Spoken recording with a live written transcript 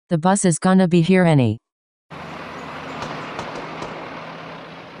The bus is gonna be here any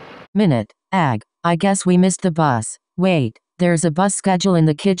minute. Ag, I guess we missed the bus. Wait, there's a bus schedule in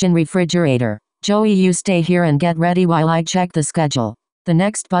the kitchen refrigerator. Joey, you stay here and get ready while I check the schedule. The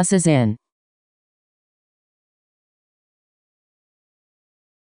next bus is in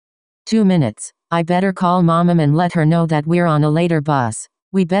 2 minutes. I better call Mom and let her know that we're on a later bus.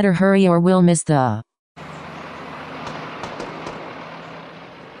 We better hurry or we'll miss the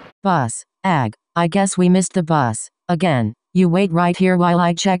bus. Ag, I guess we missed the bus. Again, you wait right here while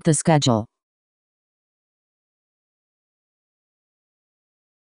I check the schedule.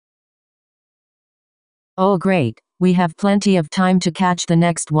 Oh great, we have plenty of time to catch the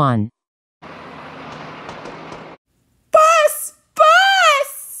next one. Bus!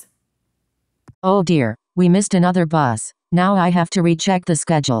 Bus! Oh dear, we missed another bus. Now I have to recheck the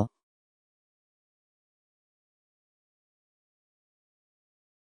schedule.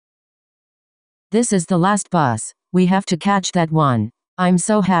 This is the last bus. We have to catch that one. I'm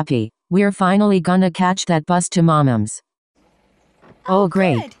so happy. We're finally gonna catch that bus to Mom's. Oh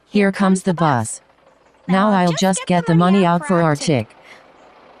great, good. here comes the bus. Now I'll just get the money out for our tick.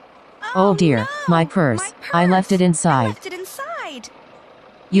 Oh dear, no, my purse. I left it I inside. left it inside.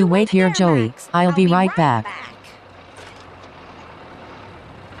 You wait here, there, Joey. Max. I'll be right back.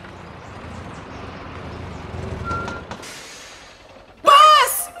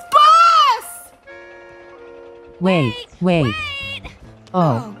 Bus! Bus! Wait.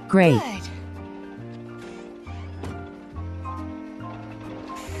 Oh, great. Good.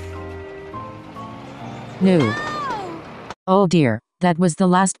 No. Oh. Oh dear, that was the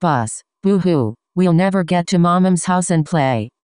last bus. Boo-hoo. We'll never get to Mom's house and play.